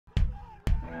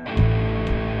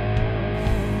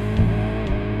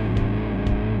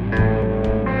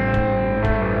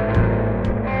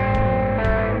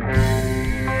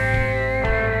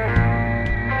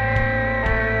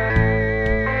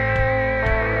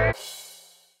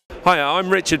Hi, I'm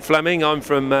Richard Fleming. I'm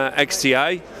from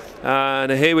XTA,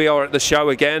 and here we are at the show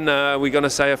again. We're going to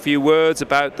say a few words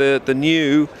about the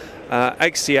new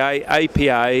XTA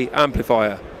APA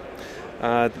amplifier.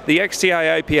 The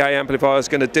XTA APA amplifier is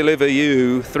going to deliver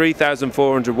you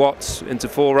 3,400 watts into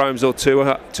 4 ohms or 2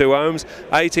 ohms,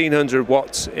 1,800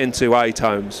 watts into 8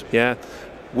 ohms. Yeah.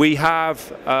 We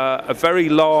have a very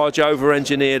large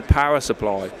over-engineered power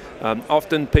supply.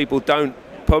 Often people don't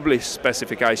publish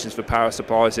specifications for power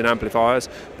supplies in amplifiers,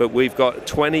 but we've got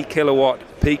 20 kilowatt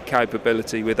peak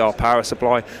capability with our power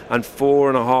supply and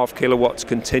 4.5 kilowatts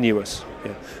continuous.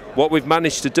 Yeah. What we've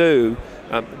managed to do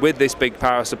with this big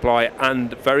power supply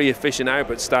and very efficient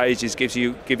output stage is give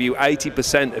you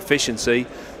 80% efficiency,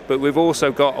 but we've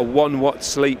also got a 1 watt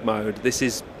sleep mode. This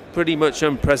is pretty much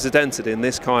unprecedented in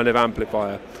this kind of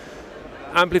amplifier.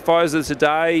 Amplifiers of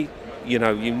today, you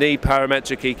need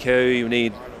parametric EQ, you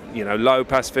need low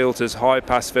pass filters, high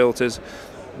pass filters.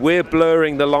 We're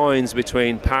blurring the lines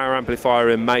between power amplifier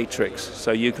and matrix,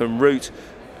 so you can route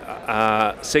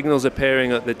signals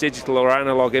appearing at the digital or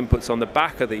analog inputs on the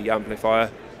back of the amplifier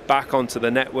back onto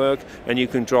the network, and you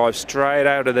can drive straight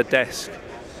out of the desk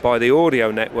by the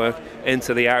audio network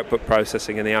into the output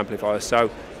processing in the amplifier, so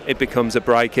it becomes a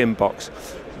break-in box.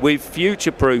 We've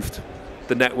future-proofed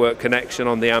the network connection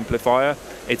on the amplifier.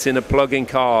 It's in a plug-in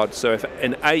card, so if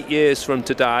in 8 years from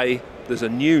today there's a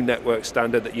new network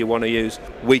standard that you want to use,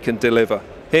 we can deliver.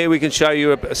 Here we can show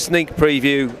you a sneak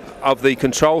preview of the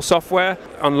control software.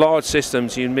 On large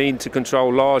systems you need to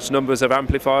control large numbers of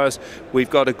amplifiers. We've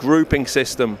got a grouping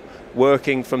system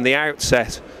working from the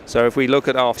outset, so if we look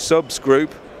at our subs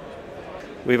group,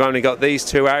 we've only got these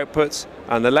 2 outputs.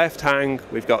 On the left hang,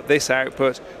 we've got this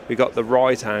output, we've got the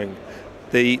right hang.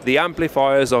 The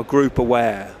amplifiers are group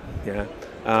aware, yeah?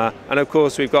 And of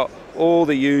course we've got all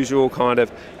the usual kind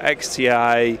of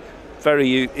XTA,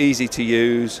 very easy to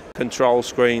use control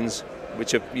screens,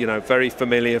 which are very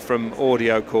familiar from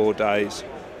audio core days.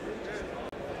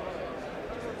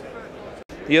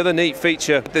 The other neat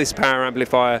feature of this power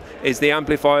amplifier is the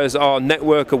amplifiers are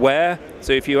network aware.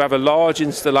 So if you have a large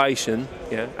installation,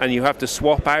 yeah, and you have to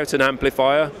swap out an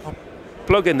amplifier,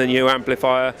 plug in the new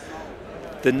amplifier,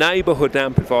 the neighborhood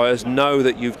amplifiers know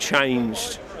that you've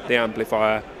changed the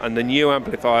amplifier, and the new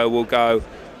amplifier will go,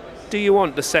 do you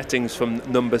want the settings from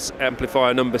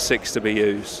amplifier number 6 to be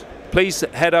used? Please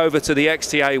head over to the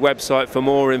XTA website for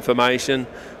more information.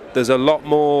 There's a lot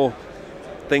more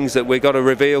things that we've got to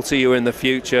reveal to you in the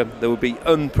future. There will be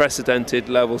unprecedented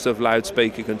levels of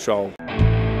loudspeaker control.